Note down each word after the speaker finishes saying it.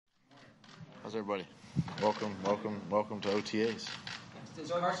How's everybody? Welcome to OTAs.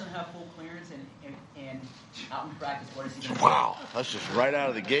 Does Carson have full clearance and out in practice? What is he doing? Wow, that's just right out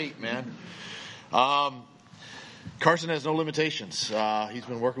of the gate, man. Carson has no limitations. He's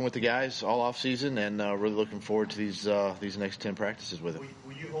been working with the guys all off season, and really looking forward to these next 10 practices with him.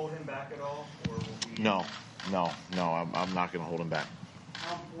 Will you hold him back at all? Or will we... No. I'm not going to hold him back.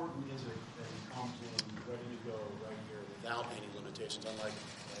 How important is it that he comes in ready to go right here without any limitations, unlike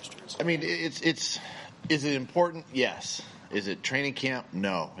last year? I mean, is it important? Yes. Is it training camp?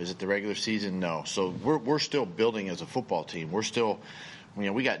 No. Is it the regular season? No. So we're still building as a football team. We're still,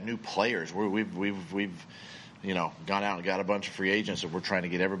 we got new players. We've gone out and got a bunch of free agents, and we're trying to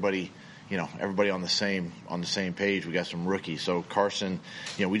get everybody on the same page. We got some rookies. So Carson,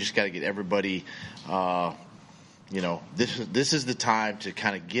 we just got to get everybody. This is the time to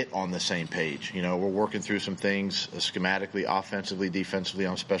kind of get on the same page. We're working through some things schematically, offensively, defensively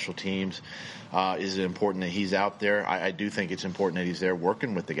on special teams. Is it important that he's out there? I do think it's important that he's there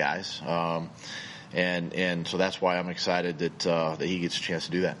working with the guys. And so that's why I'm excited that he gets a chance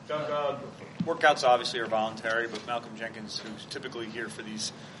to do that. Doug, workouts obviously are voluntary, but Malcolm Jenkins, who's typically here for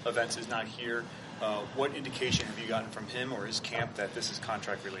these events, is not here. What indication have you gotten from him or his camp that this is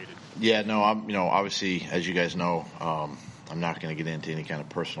contract related? Yeah, no, obviously, as you guys know, I'm not going to get into any kind of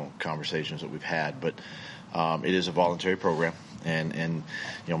personal conversations that we've had, but it is a voluntary program, and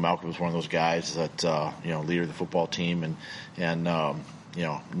Malcolm was one of those guys that leader of the football team, and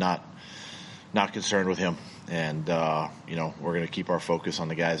not concerned with him. And, we're going to keep our focus on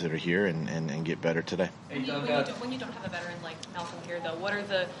the guys that are here and get better today. When you don't have a veteran like Malcolm here, though, what are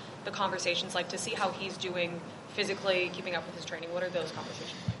the conversations like to see how he's doing physically, keeping up with his training? What are those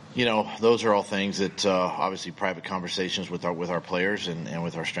conversations like? Those are all things that obviously private conversations with our players and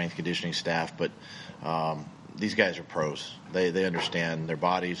with our strength conditioning staff. But these guys are pros. They understand their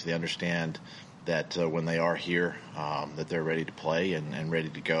bodies. They understand that when they are here, that they're ready to play and ready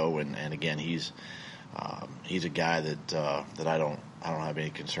to go. And again, he's a guy that I don't have any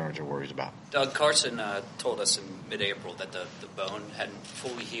concerns or worries about. Doug, Carson told us in mid-April that the bone hadn't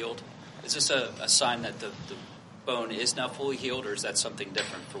fully healed. Is this a sign that the bone is now fully healed, or is that something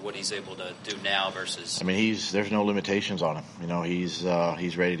different for what he's able to do now versus? I mean, there's no limitations on him. He's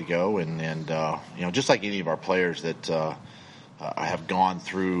ready to go, and just like any of our players that have gone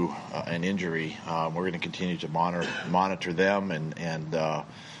through an injury, we're going to continue to monitor them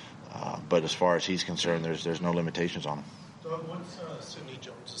but as far as he's concerned, there's no limitations on him. So what's Sidney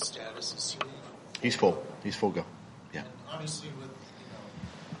Jones' status? Is he... He's full. He's full go. Yeah. And obviously with,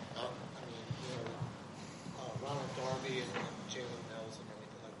 Ronald Darby and Jalen Mills and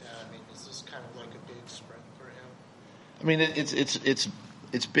everything like that, I mean, is this kind of like a big sprint for him? I mean,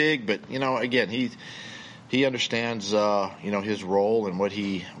 it's big, but, again, he understands, his role and what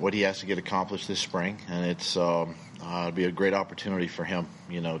he has to get accomplished this spring. And it'll be a great opportunity for him,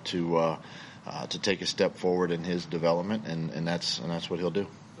 to take a step forward in his development, and that's what he'll do.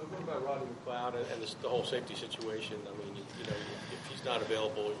 So what about Rodney McLeod and the whole safety situation? I mean, if he's not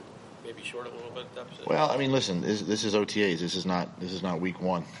available, maybe short a little bit deficit. Well, I mean, listen, this is OTAs. This is not week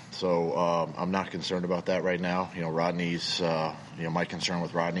one, so I'm not concerned about that right now. Rodney's, my concern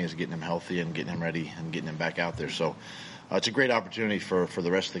with Rodney is getting him healthy and getting him ready and getting him back out there. So it's a great opportunity for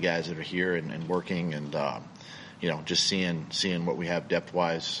the rest of the guys that are here and working and just seeing what we have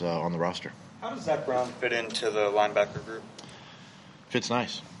depth-wise on the roster. How does Zach Brown fit into the linebacker group? Fits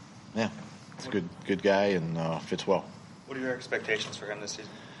nice. Yeah, it's a good guy and fits well. What are your expectations for him this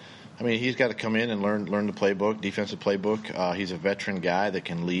season? I mean, he's got to come in and learn the playbook, defensive playbook. He's a veteran guy that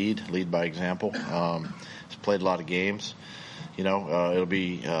can lead by example. He's played a lot of games. It'll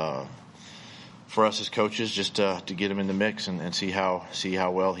be for us as coaches just to get him in the mix and see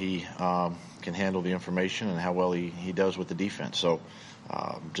how well he can handle the information and how well he does with the defense. So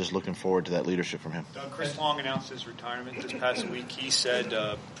just looking forward to that leadership from him. Chris Long announced his retirement this past week. He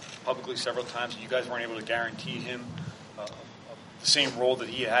said publicly several times that you guys weren't able to guarantee him the same role that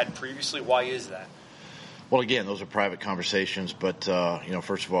he had previously. Why is that? Well, again, those are private conversations. But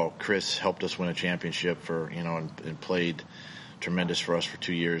first of all, Chris helped us win a championship and played tremendous for us for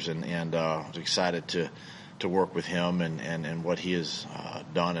 2 years, and I was excited to work with him and what he has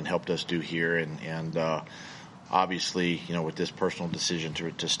done and helped us do here, and obviously, with this personal decision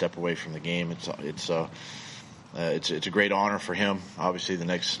to step away from the game, it's a great honor for him. Obviously, the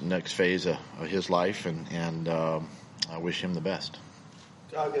next phase of his life, and I wish him the best.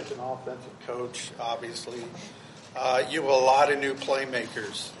 Doug, as an offensive coach, obviously, you have a lot of new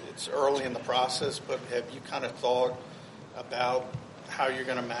playmakers. It's early in the process, but have you kind of thought about how you're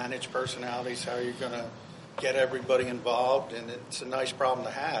going to manage personalities, how you're going to get everybody involved, and it's a nice problem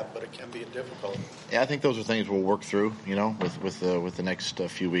to have, but it can be difficult. Yeah, I think those are things we'll work through, with the next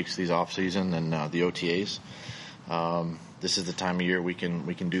few weeks, these off season and the OTAs. This is the time of year we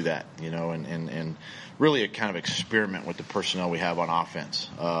can do that, and really a kind of experiment with the personnel we have on offense.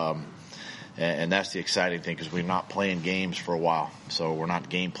 And that's the exciting thing, because we're not playing games for a while, so we're not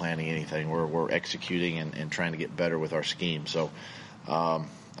game planning anything. We're executing and trying to get better with our scheme. So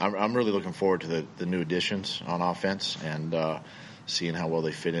I'm really looking forward to the new additions on offense and seeing how well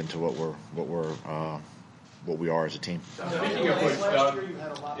they fit into what we are as a team. Speaking of which, Doug,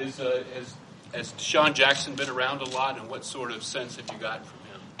 has Deshaun Jackson been around a lot, and what sort of sense have you gotten from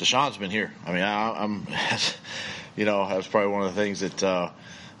him? Deshaun's been here. I mean, I'm that was probably one of the things that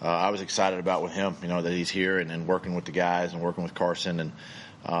I was excited about with him, that he's here and working with the guys and working with Carson. And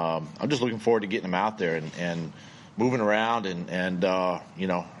I'm just looking forward to getting him out there and moving around and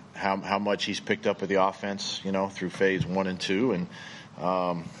how much he's picked up with the offense, through phase 1 and 2, and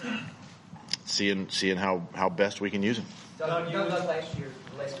seeing how best we can use him. Doug, last year,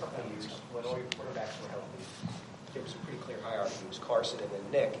 the last couple of years, when all your quarterbacks were healthy, there was a pretty clear hierarchy. It was Carson and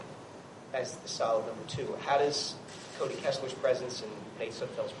then Nick as the solid number 2. How does Cody Kessler's presence and Nate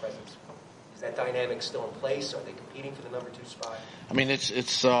Sudfeld's presence, is that dynamic still in place? Are they competing for the number 2 spot? I mean,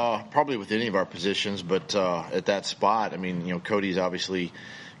 it's probably with any of our positions, but at that spot, I mean, Cody's obviously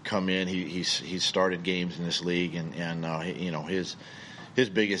come in. He's started games in this league, and his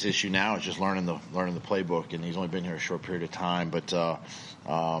biggest issue now is just learning the playbook, and he's only been here a short period of time, but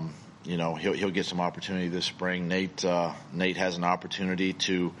he'll get some opportunity this spring. Nate has an opportunity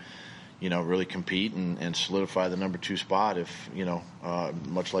to really compete and solidify the number 2 spot if,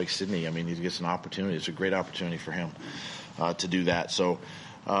 much like Sydney. I mean, he gets an opportunity. It's a great opportunity for him to do that. So,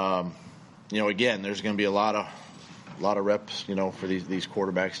 again, there's going to be a lot of reps, for these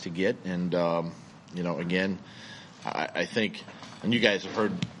quarterbacks to get. And, again, I think, and you guys have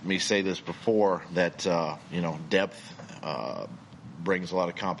heard me say this before, that, depth brings a lot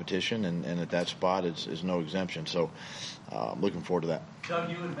of competition, and at that spot is no exemption. So I'm looking forward to that.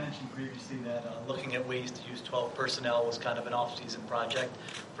 Doug, you had mentioned previously that looking at ways to use 12 personnel was kind of an off-season project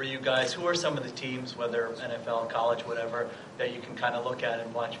for you guys. Who are some of the teams, whether NFL, college, whatever, that you can kind of look at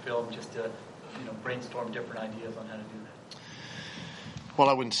and watch film just to brainstorm different ideas on how to do that? Well,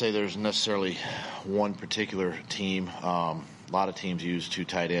 I wouldn't say there's necessarily one particular team. A lot of teams use 2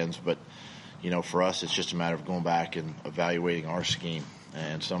 tight ends, but for us, it's just a matter of going back and evaluating our scheme.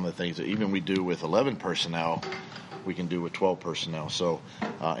 And some of the things that even we do with 11 personnel, we can do with 12 personnel. So,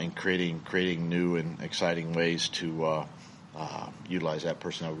 in creating new and exciting ways to utilize that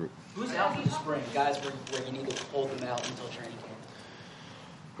personnel group. Who's out for the spring? Guys where you need to hold them out until training camp?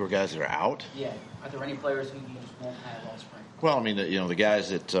 Who are guys that are out? Yeah. Are there any players who you just won't have all spring? Well, I mean, the guys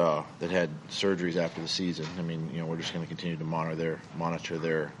that had surgeries after the season. I mean, we're just going to continue to monitor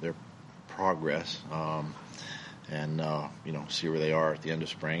their progress, and see where they are at the end of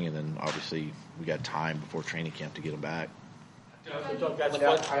spring, and then obviously we got time before training camp to get them back. Are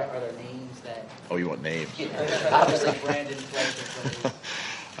there names that? Oh, you want names? Obviously, Brandon Fletcher.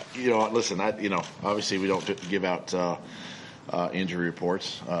 Listen, obviously we don't give out injury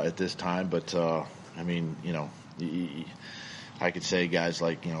reports at this time, but I mean, I could say guys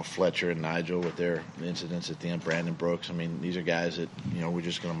like Fletcher and Nigel with their incidents at the end. Brandon Brooks. I mean, these are guys that we're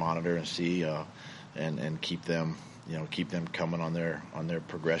just going to monitor and see, and keep them coming on their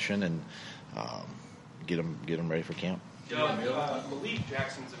progression, and get them ready for camp. Malik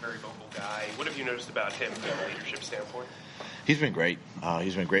Jackson's a very vocal guy. What have you noticed about him from a leadership standpoint? He's been great.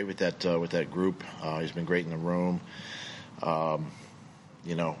 He's been great with that group. He's been great in the room.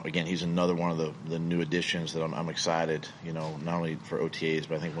 Again, he's another one of the new additions that I'm excited, not only for OTAs,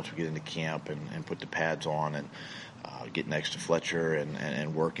 but I think once we get into camp and put the pads on and get next to Fletcher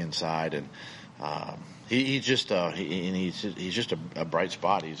and work inside. And he's just a bright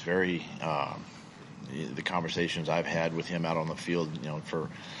spot. He's very, the conversations I've had with him out on the field,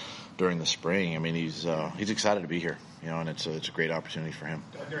 during the spring, I mean, he's excited to be here, and it's a great opportunity for him.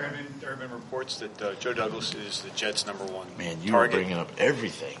 There have been reports that Joe Douglas is the Jets' number 1 Man, you target are bringing up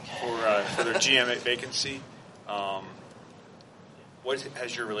everything for their GM vacancy. What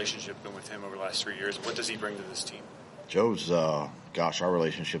has your relationship been with him over the last 3 years? What does he bring to this team? Joe's, our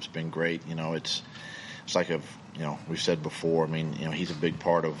relationship's been great. It's like we've said before. I mean, he's a big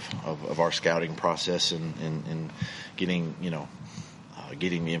part of our scouting process and getting,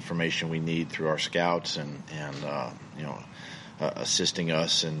 getting the information we need through our scouts and assisting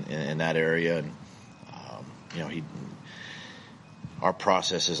us in that area. And our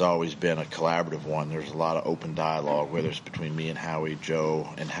process has always been a collaborative one. There's a lot of open dialogue, whether it's between me and Howie, Joe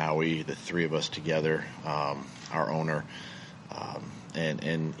and Howie, the three of us together, our owner,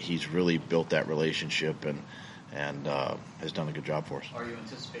 and he's really built that relationship and has done a good job for us. Are you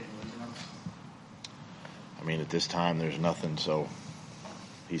anticipating losing him? I mean, at this time, there's nothing, so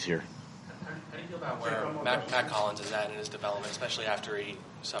he's here. How do you feel about where Matt Collins is at in his development, especially after he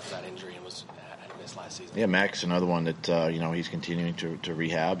suffered that injury and had missed last season? Yeah, Mac's another one that he's continuing to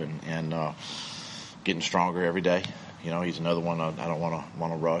rehab and getting stronger every day. He's another one I don't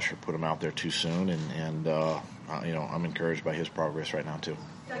want to rush or put him out there too soon, and I'm encouraged by his progress right now too.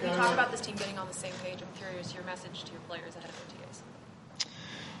 Doug, you talk about this team getting on the same page. I'm curious your message to your players ahead of OTAs.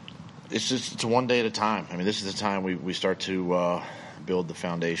 It's one day at a time. I mean, this is the time we start to build the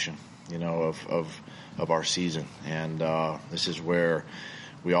foundation, of our season, and this is where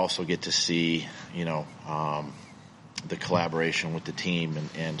we also get to see, the collaboration with the team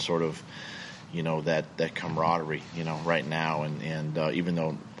and sort of, that camaraderie, right now, and even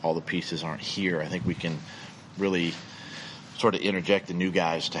though all the pieces aren't here, I think we can really sort of interject the new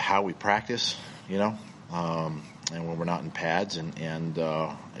guys to how we practice, and when we're not in pads, and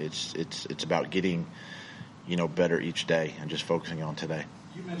it's about getting, better each day and just focusing on today.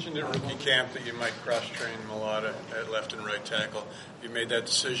 You mentioned at rookie camp that you might cross-train Mailata at left and right tackle. You made that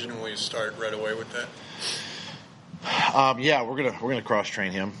decision, and will you start right away with that? Yeah, we're gonna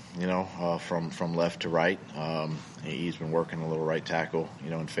cross-train him, from left to right. He's been working a little right tackle,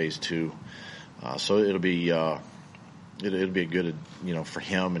 in phase 2. So it'll be a good, for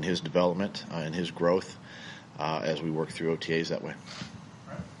him and his development and his growth as we work through OTAs that way.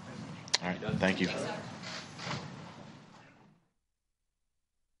 All right, thank you.